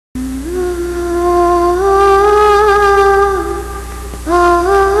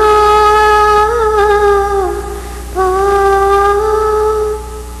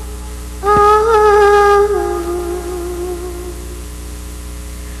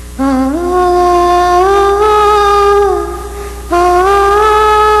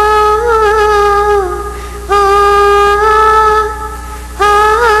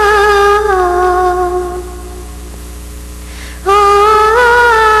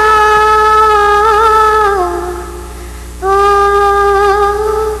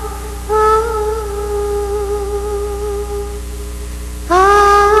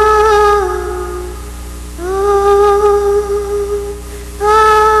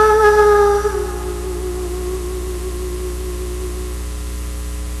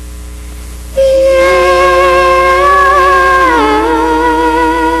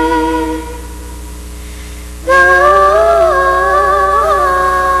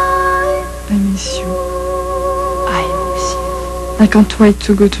I can't wait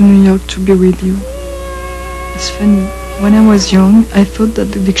to go to New York to be with you. It's funny, when I was young, I thought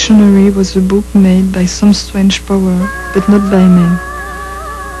that the dictionary was a book made by some strange power, but not by men.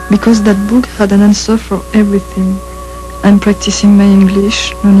 Because that book had an answer for everything. I'm practicing my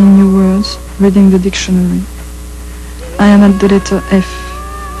English, learning new words, reading the dictionary. I am at the letter F.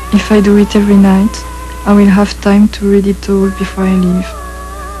 If I do it every night, I will have time to read it all before I leave.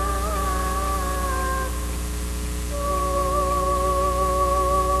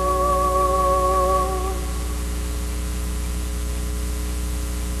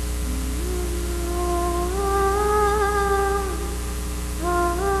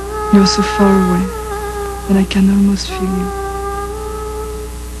 You're so far away that I can almost feel you.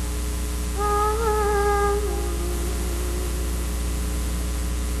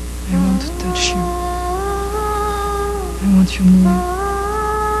 I want to touch you. I want you near.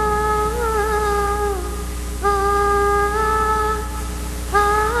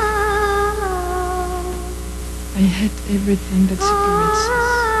 I hate everything that separates us.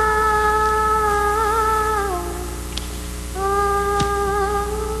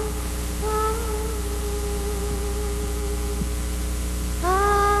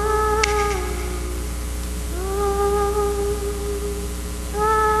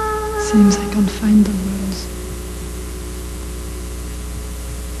 Seems I can't find the words.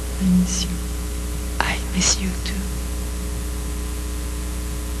 I miss you. I miss you too.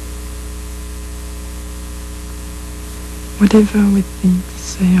 Whatever we think,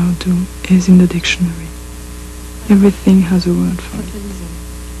 say or do is in the dictionary. Everything has a word for it.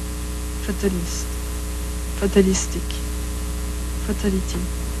 Fatalist, fatalistic, fatality,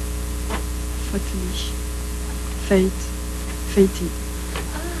 fatally, fate, fated.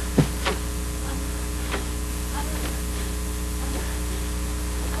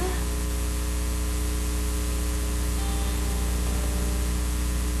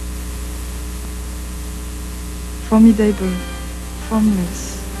 Formidable,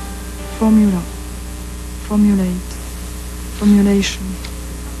 formless, formula, formulate, formulation,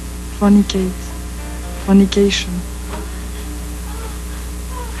 fornicate, fornication.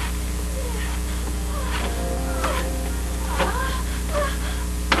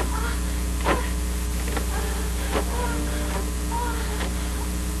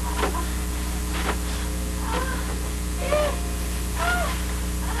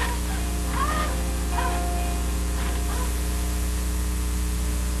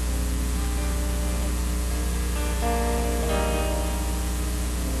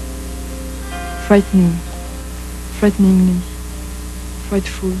 Frightening, frighteningly,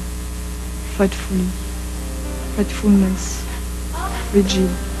 frightful, frightfully, frightfulness, rigid,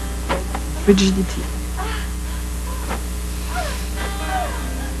 rigidity.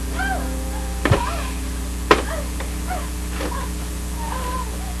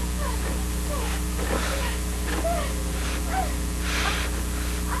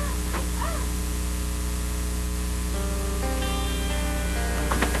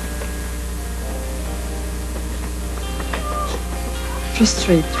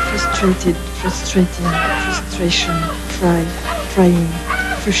 Frustrate, frustrated, frustrating, frustration, fry, frying,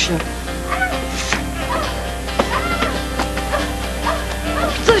 fuchsia.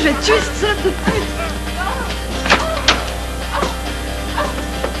 Putain, je vais te tuer cette salope de pute!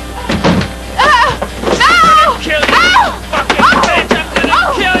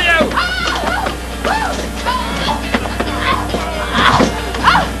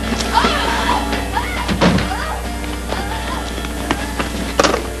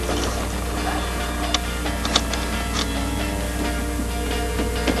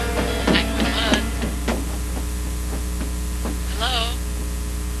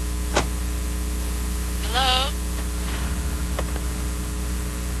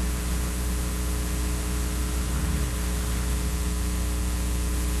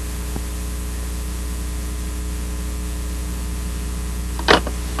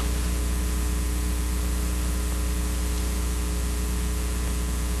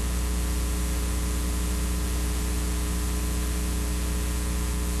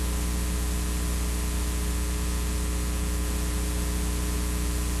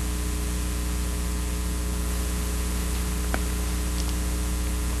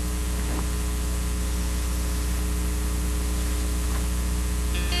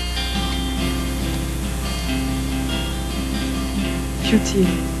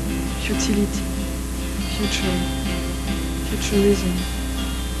 Futile, futility, future, futurism,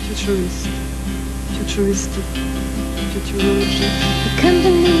 futurist, futuristic, futurology. You come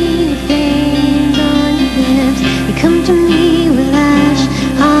to me with things on your lips. You come to me with ash